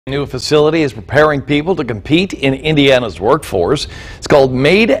A new facility is preparing people to compete in Indiana's workforce. It's called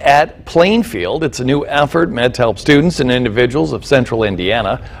Made at Plainfield. It's a new effort meant to help students and individuals of central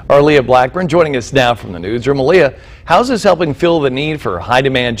Indiana. Our Leah Blackburn joining us now from the newsroom. Leah, how's this helping fill the need for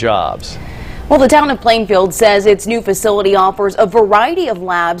high-demand jobs? Well, the town of Plainfield says its new facility offers a variety of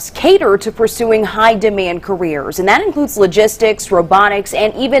labs catered to pursuing high-demand careers, and that includes logistics, robotics,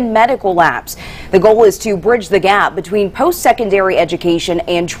 and even medical labs. The goal is to bridge the gap between post-secondary education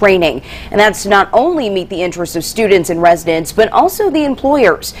and training, and that's to not only meet the interests of students and residents, but also the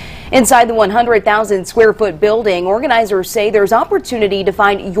employers. Inside the 100,000 square foot building, organizers say there's opportunity to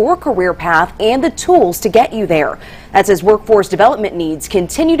find your career path and the tools to get you there. That's as workforce development needs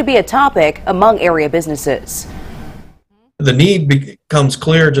continue to be a topic among area businesses. The need becomes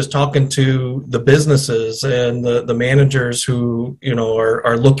clear just talking to the businesses and the managers who,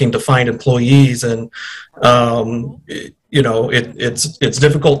 are looking to find employees. And, it's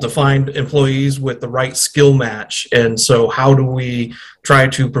difficult to find employees with the right skill match. And so how do we try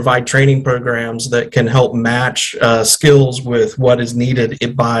to provide training programs that can help match skills with what is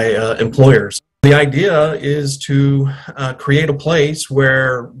needed by employers? The idea is to create a place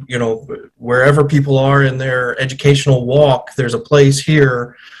where, wherever people are in their educational walk, there's a place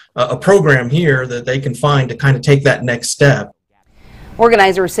here, a program here that they can find to kind of take that next step.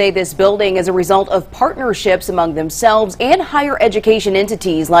 Organizers say this building is a result of partnerships among themselves and higher education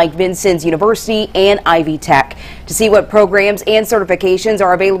entities like Vincennes University and Ivy Tech. To see what programs and certifications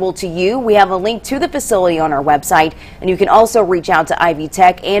are available to you, we have a link to the facility on our website, and you can also reach out to Ivy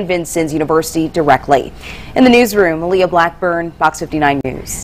Tech and Vincennes University directly. In the newsroom, Leah Blackburn, Fox 59 News.